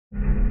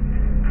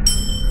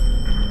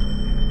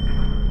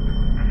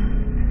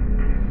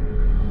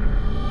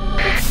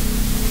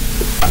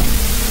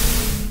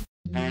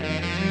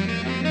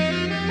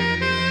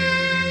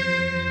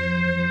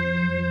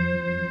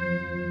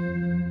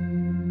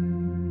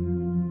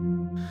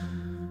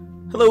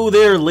Hello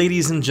there,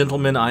 ladies and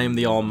gentlemen. I am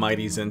the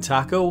almighty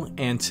Zentaco,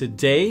 and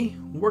today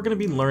we're going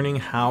to be learning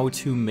how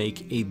to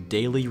make a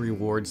daily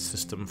reward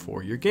system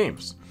for your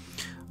games.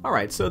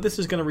 Alright, so this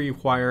is going to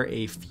require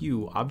a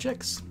few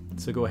objects.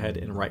 So go ahead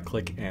and right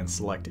click and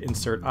select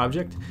Insert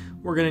Object.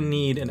 We're going to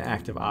need an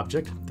active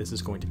object. This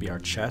is going to be our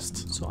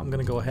chest, so I'm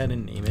going to go ahead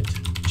and name it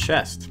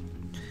Chest.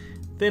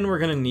 Then we're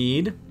going to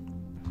need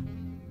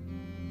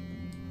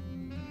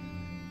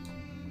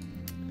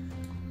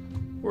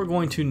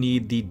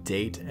the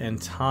date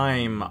and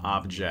time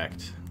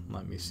object.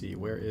 Let me see,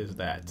 where is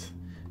that?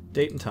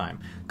 Date and time.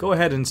 Go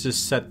ahead and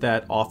just set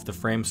that off the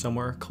frame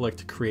somewhere. Click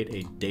to create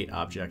a date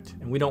object.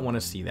 And we don't want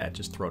to see that,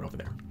 just throw it over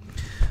there.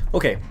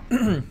 Okay.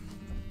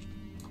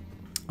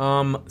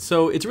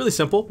 So it's really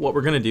simple. What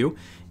we're going to do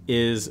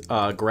is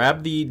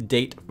grab the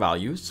date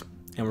values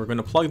and we're going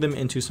to plug them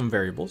into some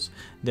variables.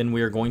 Then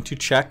we are going to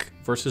check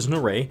versus an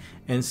array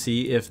and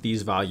see if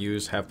these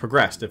values have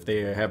progressed. If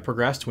they have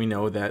progressed, we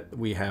know that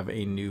we have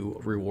a new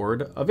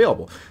reward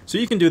available. So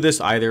you can do this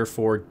either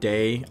for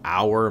day,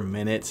 hour,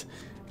 minute,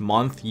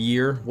 month,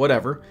 year,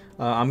 whatever.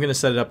 I'm going to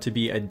set it up to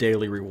be a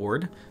daily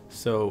reward.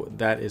 So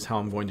that is how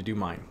I'm going to do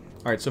mine.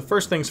 All right, so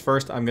first things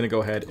first, I'm going to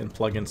go ahead and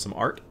plug in some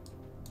art.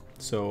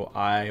 So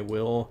I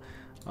will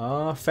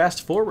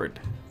fast forward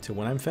to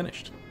when I'm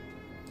finished.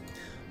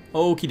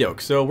 Okie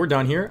doke, so we're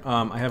done here.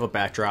 I have a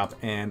backdrop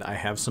and I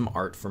have some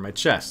art for my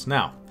chest.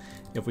 Now,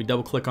 if we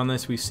double click on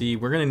this, we see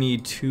we're gonna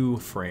need two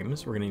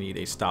frames. We're gonna need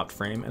a stopped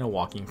frame and a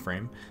walking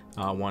frame,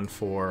 one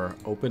for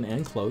open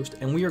and closed,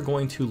 and we are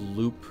going to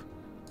loop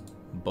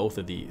both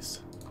of these,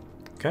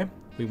 okay?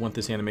 We want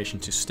this animation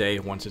to stay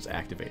once it's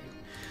activated.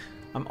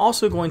 I'm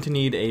also going to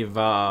need a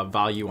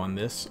value on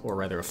this, or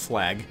rather a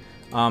flag,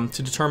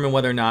 to determine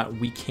whether or not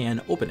we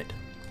can open it.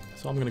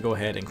 So I'm going to go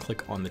ahead and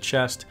click on the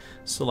chest,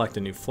 select a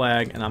new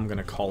flag, and I'm going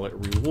to call it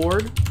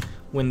reward.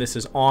 When this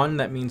is on,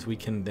 that means we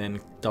can then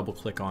double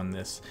click on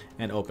this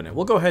and open it.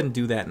 We'll go ahead and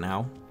do that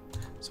now.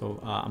 So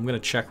I'm going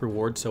to check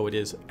reward so it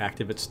is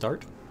active at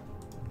start.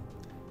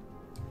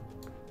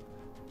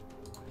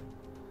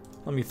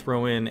 Let me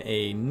throw in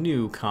a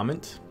new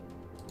comment.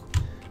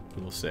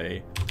 We will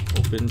say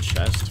open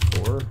chest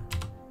for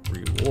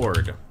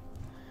reward.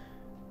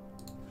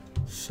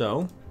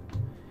 So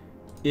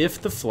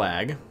if the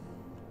flag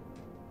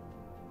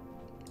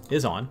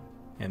is on,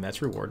 and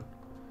that's reward,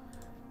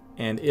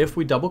 and if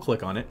we double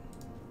click on it,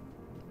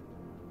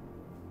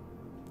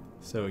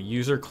 so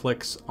user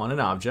clicks on an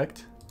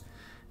object,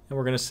 and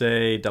we're going to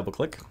say double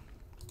click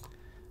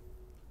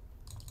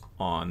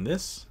on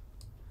this,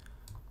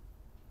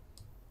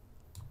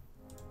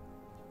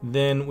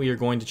 then we are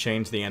going to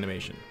change the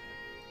animation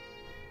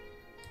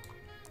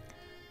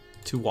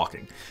to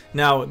walking.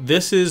 Now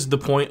this is the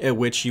point at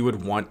which you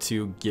would want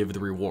to give the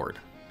reward,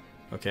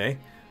 okay?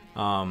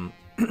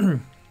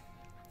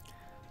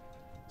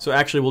 So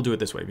actually we'll do it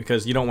this way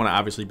because you don't want to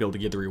obviously be able to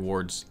give the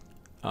rewards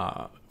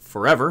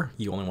forever.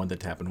 You only want that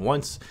to happen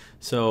once.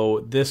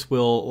 So this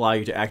will allow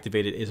you to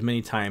activate it as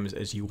many times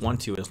as you want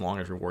to as long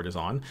as reward is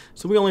on.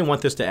 So we only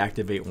want this to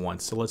activate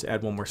once. So let's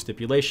add one more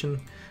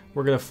stipulation.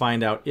 We're going to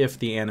find out if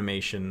the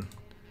animation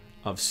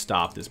of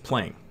stopped is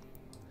playing.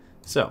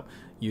 So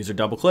user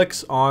double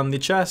clicks on the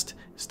chest,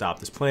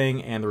 stopped is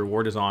playing, and the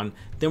reward is on.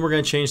 Then we're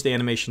going to change the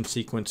animation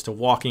sequence to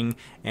walking,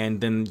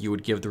 and then you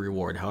would give the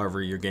reward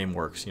however your game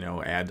works. You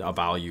know, add a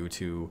value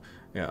to,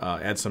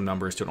 add some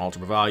numbers to an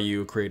alternate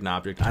value, create an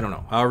object. I don't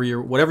know.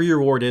 However, whatever your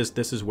reward is,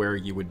 this is where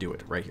you would do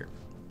it right here.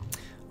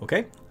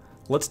 Okay,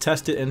 let's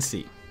test it and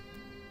see.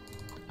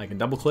 I can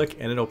double click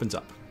and it opens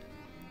up.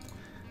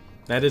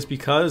 That is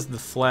because the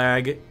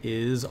flag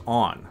is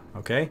on,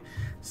 okay?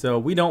 So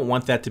we don't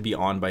want that to be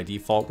on by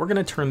default. We're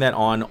going to turn that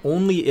on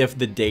only if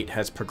the date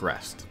has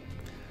progressed.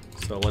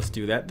 So let's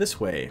do that this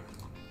way.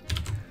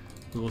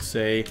 We will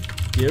say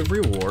give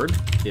reward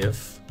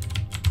if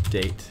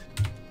date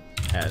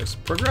has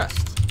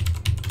progressed.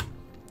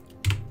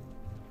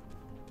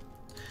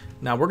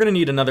 Now we're going to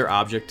need another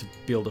object to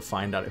be able to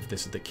find out if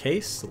this is the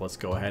case. So let's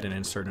go ahead and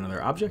insert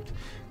another object,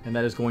 and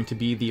that is going to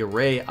be the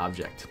array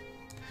object.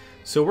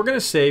 So we're going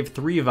to save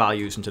three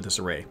values into this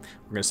array.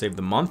 We're going to save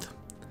the month,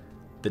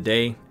 the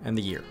day, and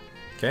the year.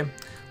 Okay,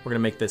 we're going to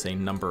make this a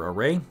number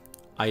array.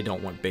 I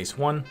don't want base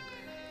 1.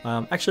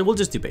 Actually, we'll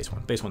just do base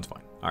 1. Base 1's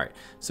fine. All right,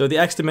 so the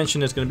x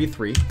dimension is going to be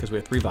 3 because we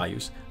have 3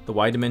 values. The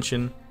y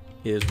dimension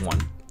is 1,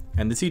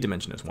 and the z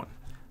dimension is 1.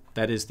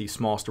 That is the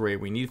smallest array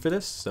we need for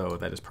this, so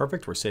that is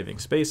perfect. We're saving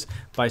space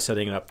by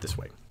setting it up this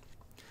way.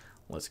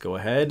 Let's go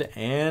ahead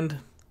and...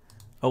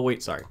 oh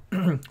wait, sorry.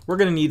 We're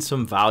going to need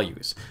some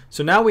values.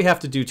 So now we have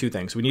to do two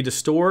things. We need to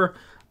store,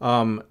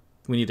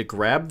 we need to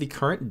grab the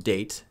current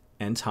date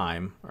and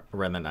time, or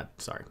rather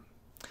not, sorry.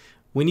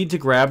 We need to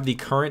grab the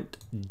current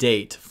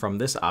date from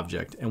this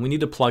object, and we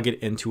need to plug it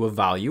into a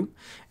value.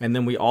 And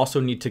then we also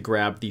need to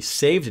grab the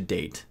saved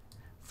date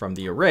from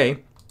the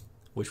array,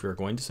 which we're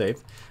going to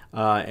save,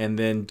 and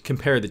then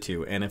compare the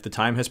two. And if the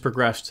time has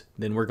progressed,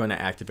 then we're going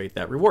to activate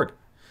that reward.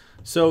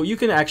 So you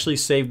can actually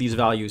save these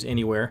values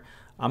anywhere.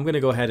 I'm going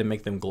to go ahead and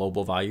make them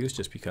global values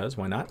just because,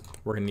 why not?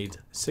 We're going to need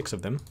 6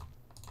 of them.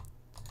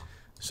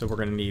 So we're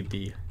going to need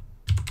the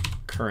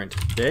current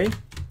day,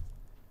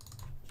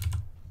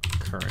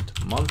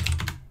 current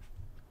month,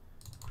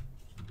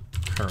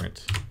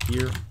 current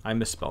year. I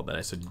misspelled that.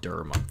 I said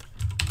der month.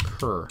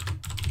 Cur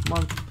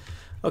month.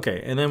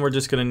 Okay, and then we're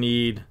just going to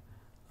need,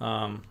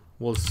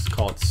 we'll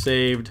call it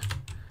saved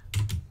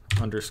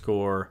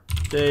underscore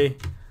day,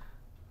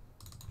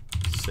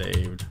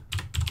 saved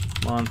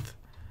month,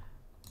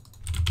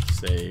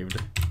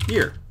 saved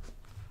year.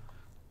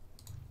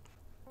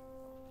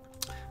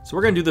 So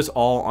we're going to do this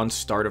all on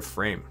start of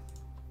frame.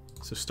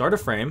 So start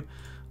of frame,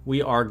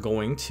 we are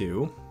going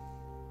to,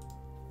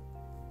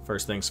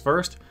 first things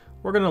first,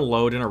 we're going to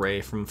load an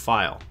array from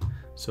file.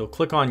 So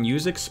click on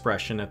use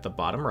expression at the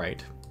bottom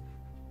right.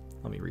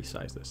 Let me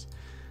resize this.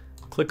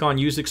 Click on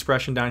use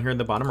expression down here in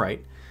the bottom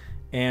right.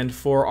 And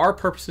for our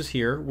purposes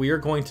here, we are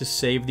going to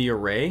save the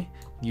array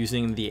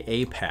using the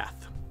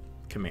apath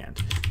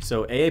command.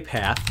 So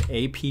apath,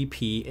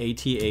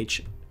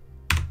 A-P-P-A-T-H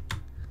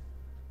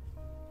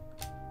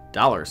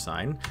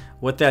 $.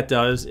 What that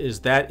does is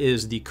that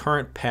is the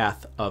current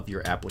path of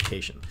your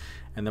application.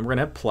 And then we're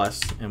gonna have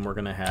plus and we're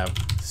gonna have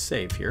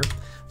save here.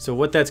 So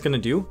what that's gonna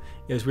do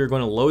is we're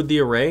gonna load the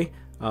array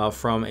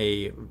from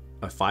a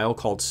file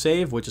called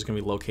save, which is gonna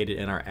be located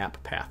in our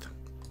app path.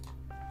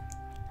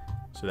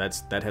 So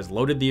that has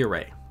loaded the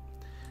array.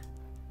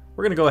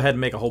 We're gonna go ahead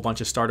and make a whole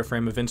bunch of start of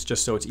frame events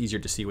just so it's easier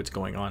to see what's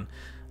going on.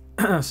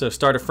 So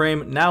start of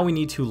frame, now we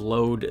need to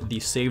load the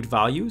saved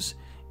values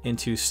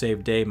into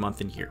saved day,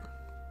 month, and year.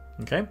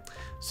 Okay,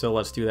 so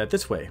let's do that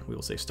this way. We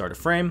will say start a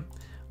frame.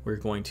 We're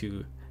going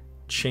to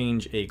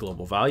change a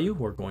global value.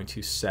 We're going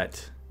to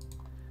set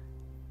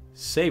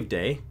save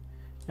day,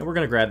 and we're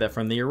going to grab that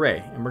from the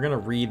array, and we're going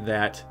to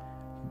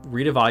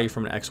read a value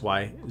from an X,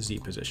 Y, Z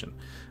position.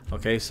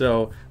 Okay,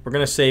 so we're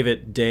going to save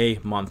it day,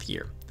 month,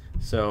 year.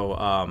 So,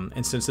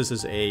 and since this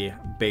is a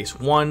base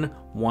 1,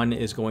 1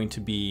 is going to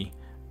be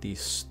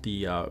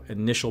the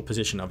initial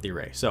position of the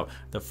array. So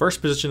the first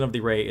position of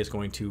the array is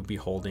going to be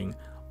holding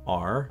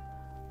our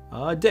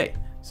day.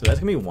 So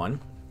that's gonna be 1,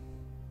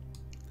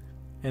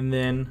 and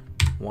then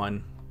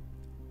 1,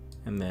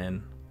 and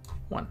then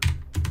 1.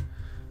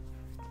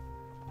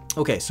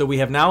 Okay, so we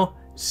have now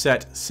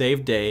set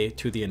save day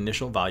to the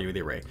initial value of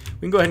the array. We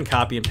can go ahead and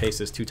copy and paste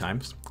this 2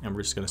 times, and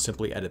we're just gonna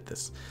simply edit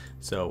this.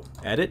 So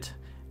edit,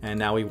 and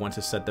now we want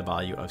to set the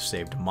value of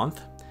saved month,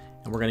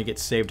 and we're gonna get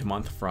saved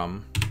month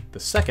from the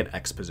second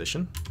X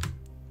position,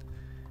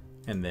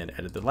 and then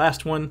edit the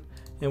last one,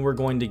 and we're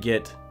going to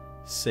get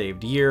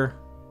saved year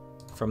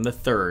from the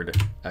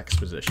third X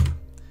position.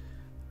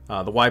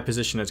 The Y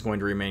position is going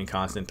to remain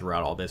constant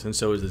throughout all this, and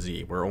so is the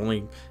Z. We're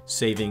only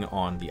saving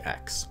on the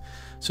X.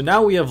 So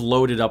now we have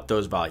loaded up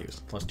those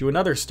values. Let's do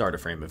another start a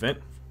frame event.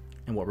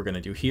 And what we're going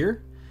to do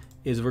here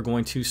is we're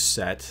going to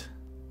set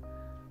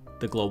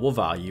the global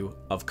value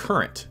of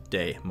current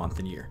day, month,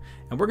 and year.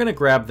 And we're going to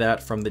grab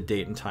that from the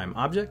date and time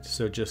object.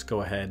 So just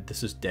go ahead,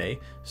 this is day.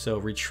 So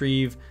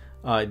retrieve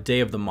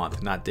day of the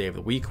month, not day of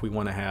the week. We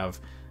want to have,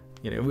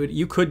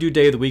 you could do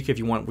day of the week if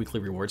you want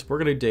weekly rewards. We're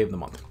going to do day of the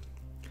month.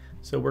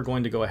 So we're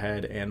going to go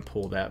ahead and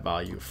pull that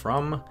value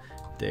from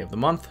day of the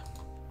month.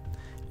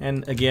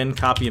 And again,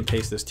 copy and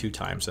paste this 2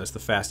 times. That's the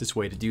fastest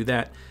way to do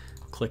that.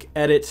 Click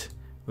edit.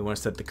 We want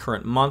to set the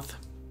current month.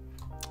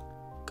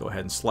 Go ahead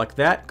and select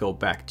that. Go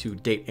back to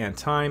date and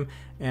time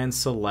and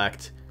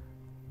select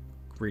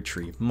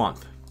retrieve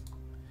month.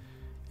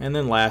 And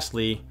then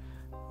lastly,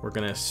 we're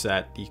going to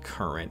set the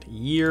current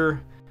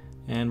year,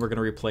 and we're going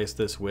to replace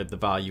this with the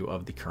value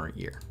of the current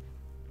year.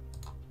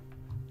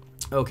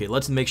 Okay,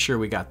 let's make sure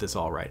we got this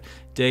all right.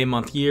 Day,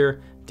 month,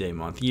 year,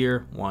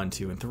 1,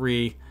 2, and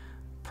 3.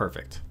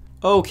 Perfect.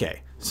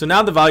 Okay, so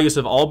now the values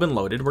have all been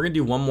loaded. We're going to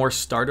do one more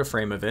start a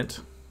frame event.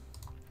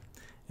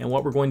 And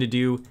what we're going to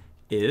do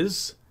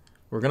is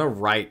we're going to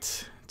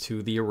write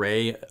to the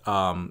array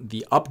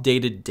the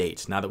updated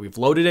date. Now that we've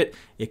loaded it,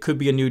 it could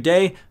be a new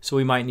day, so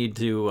we might need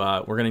to,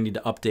 we're going to need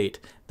to update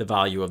the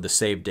value of the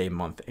saved day,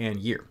 month, and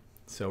year.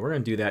 So we're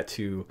going to do that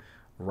to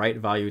write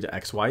value to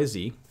X, Y,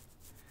 Z.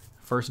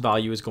 First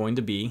value is going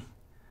to be,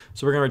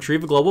 so we're going to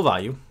retrieve a global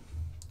value,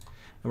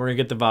 and we're going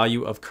to get the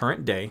value of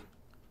current day.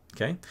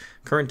 Okay,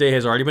 current day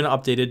has already been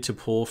updated to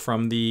pull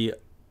from the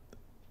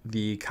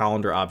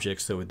calendar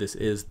object, so this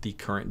is the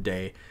current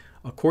day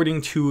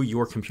according to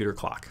your computer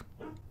clock.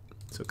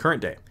 So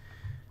current day.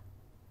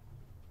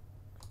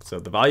 So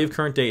the value of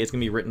current day is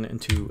going to be written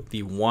into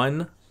the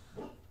 1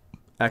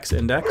 X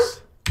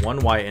index, 1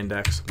 Y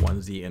index,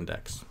 1 Z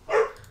index.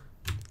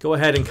 Go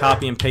ahead and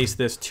copy and paste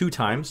this 2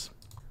 times.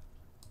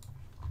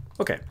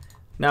 Okay,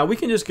 now we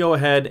can just go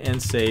ahead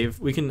and save.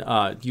 We can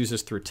use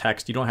this through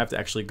text. You don't have to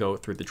actually go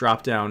through the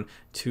dropdown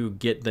to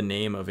get the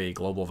name of a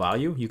global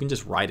value. You can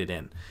just write it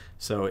in.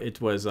 So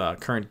it was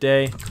current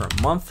day,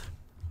 current month.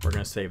 We're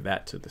going to save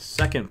that to the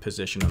second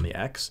position on the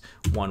X,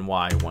 1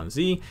 Y, 1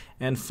 Z.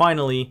 And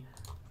finally,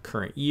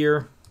 current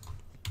year.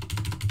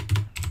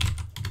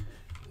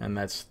 And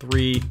that's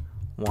 3,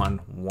 1,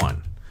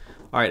 1.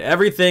 All right,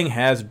 everything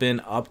has been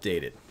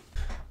updated.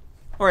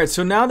 All right,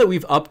 so now that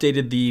we've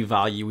updated the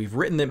value, we've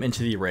written them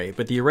into the array,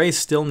 but the array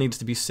still needs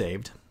to be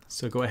saved.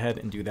 So go ahead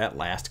and do that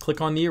last.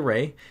 Click on the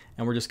array,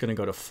 and we're just going to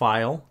go to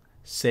File,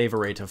 Save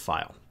Array to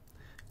File.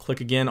 Click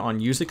again on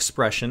Use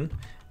Expression,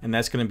 and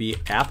that's going to be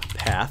app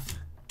path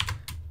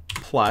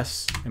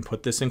plus, and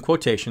put this in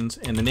quotations,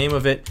 and the name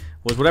of it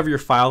was whatever your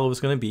file was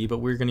going to be, but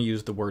we're going to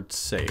use the word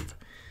save.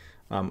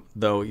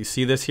 Though you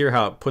see this here,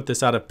 how it put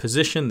this out of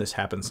position. This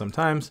happens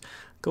sometimes.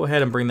 Go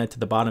ahead and bring that to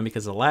the bottom,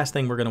 because the last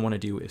thing we're going to want to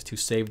do is to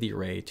save the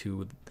array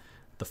to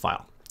the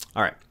file.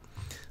 All right.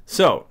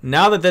 So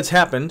now that that's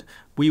happened,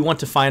 we want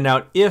to find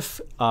out if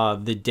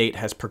the date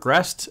has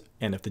progressed.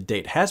 And if the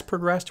date has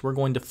progressed, we're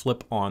going to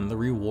flip on the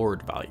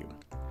reward value.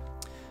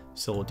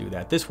 So we'll do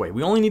that this way.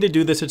 We only need to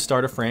do this at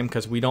start of frame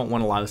because we don't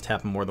want to allow this to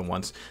happen more than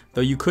once.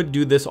 Though you could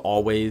do this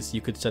always.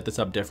 You could set this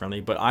up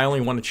differently, but I only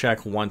want to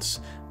check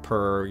once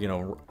per,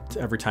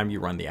 every time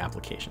you run the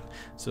application.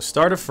 So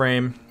start of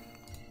frame.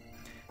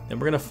 Then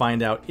we're going to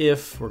find out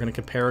if we're going to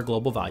compare a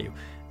global value.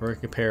 We're going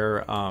to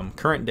compare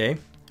current day,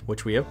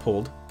 which we have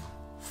pulled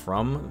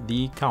from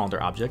the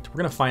calendar object. We're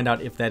going to find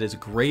out if that is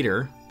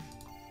greater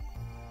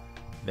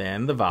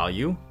than the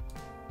value.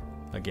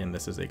 Again,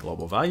 this is a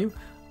global value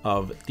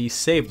of the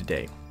saved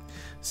day.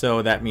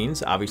 So that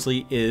means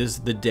obviously is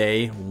the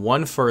day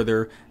one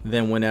further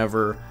than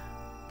whenever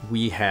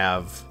we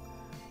have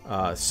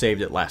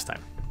saved it last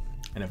time.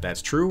 And if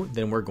that's true,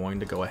 then we're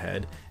going to go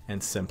ahead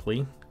and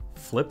simply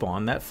flip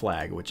on that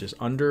flag, which is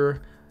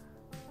under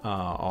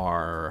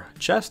our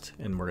chest,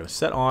 and we're going to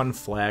set on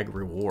flag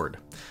reward.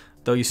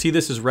 Though you see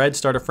this is red,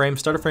 start a frame.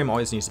 Start a frame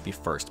always needs to be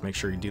first. Make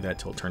sure you do that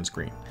till it turns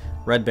green.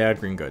 Red bad,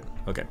 green good.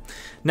 Okay.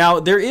 Now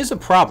there is a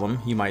problem,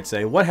 you might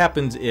say. What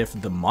happens if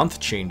the month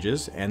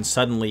changes and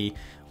suddenly,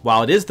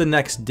 while it is the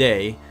next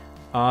day,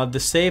 the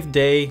saved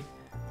day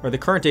or the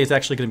current day is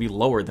actually going to be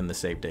lower than the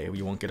saved day?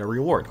 You won't get a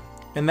reward.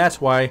 And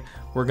that's why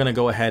we're going to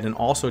go ahead and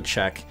also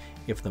check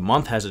if the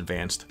month has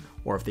advanced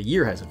or if the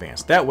year has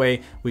advanced. That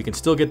way we can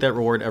still get that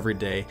reward every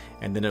day,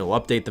 and then it'll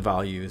update the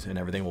values and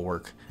everything will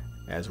work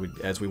as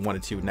we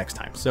wanted to next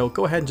time. So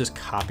go ahead and just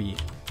copy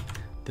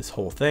this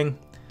whole thing,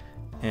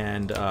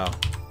 and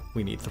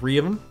we need 3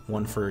 of them,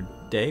 1 for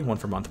day, 1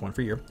 for month, 1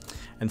 for year.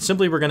 And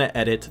simply we're going to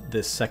edit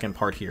this second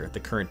part here. The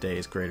current day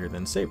is greater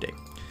than save day.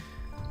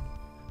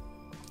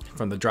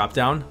 From the drop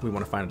down, we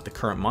want to find out the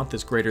current month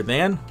is greater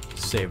than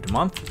saved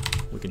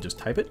month. We can just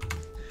type it.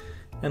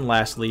 And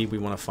lastly, we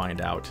want to find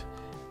out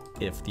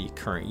if the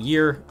current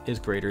year is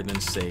greater than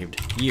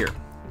saved year.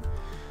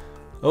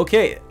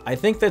 Okay, I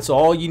think that's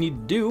all you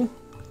need to do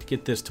to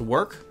get this to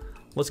work.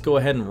 Let's go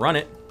ahead and run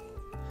it.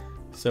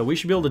 So we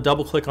should be able to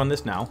double click on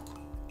this now,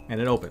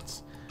 and it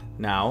opens.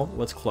 Now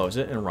let's close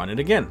it and run it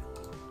again.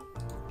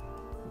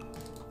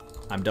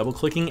 I'm double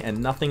clicking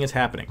and nothing is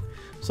happening.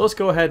 So let's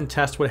go ahead and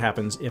test what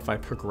happens if I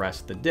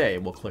progress the day.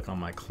 We'll click on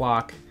my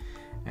clock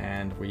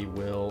and we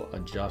will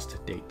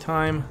adjust date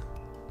time.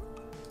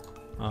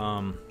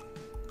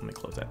 Let me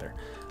close that there.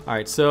 All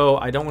right, so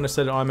I don't want to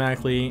set it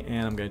automatically,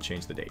 and I'm going to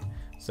change the date.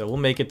 So we'll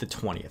make it the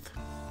 20th.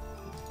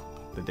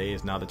 The day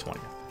is now the 20th.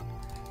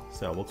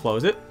 So we'll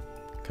close it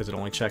because it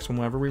only checks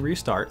whenever we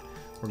restart.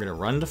 We're going to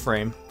run the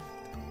frame,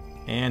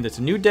 and it's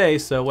a new day,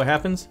 so what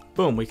happens?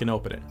 Boom, we can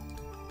open it.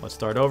 Let's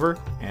start over,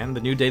 and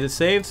the new date is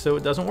saved, so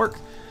it doesn't work.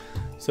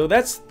 So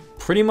that's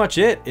pretty much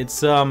it.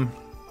 It's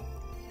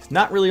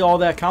not really all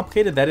that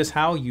complicated. That is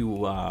how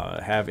you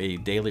have a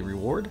daily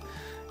reward.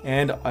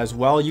 And as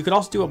well, you could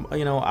also do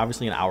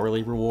obviously an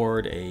hourly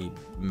reward, a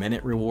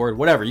minute reward,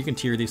 whatever. You can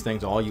tier these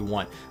things all you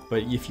want.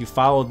 But if you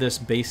follow this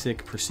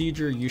basic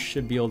procedure, you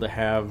should be able to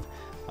have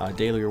a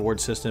daily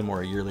reward system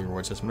or a yearly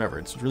reward system, whatever.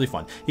 It's really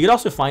fun. You could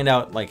also find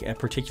out, like, at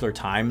particular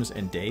times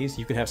and days,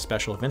 you could have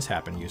special events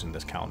happen using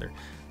this calendar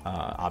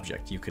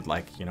object. You could,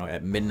 like,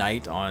 at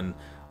midnight on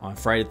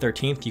Friday the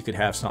 13th, you could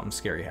have something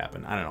scary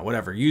happen. I don't know,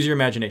 whatever. Use your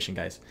imagination,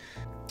 guys.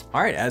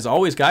 All right, as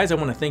always, guys, I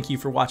want to thank you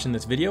for watching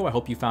this video. I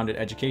hope you found it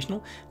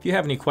educational. If you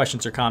have any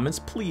questions or comments,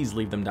 please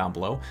leave them down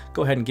below.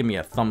 Go ahead and give me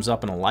a thumbs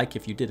up and a like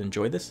if you did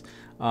enjoy this,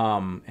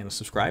 and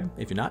subscribe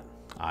if you're not.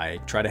 I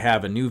try to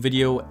have a new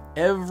video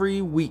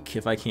every week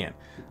if I can.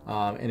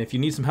 And if you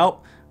need some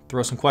help,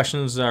 throw some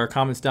questions or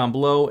comments down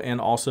below, and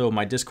also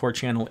my Discord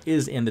channel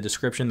is in the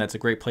description. That's a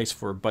great place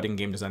for budding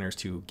game designers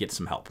to get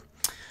some help.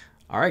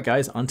 All right,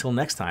 guys, until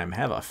next time,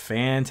 have a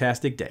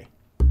fantastic day.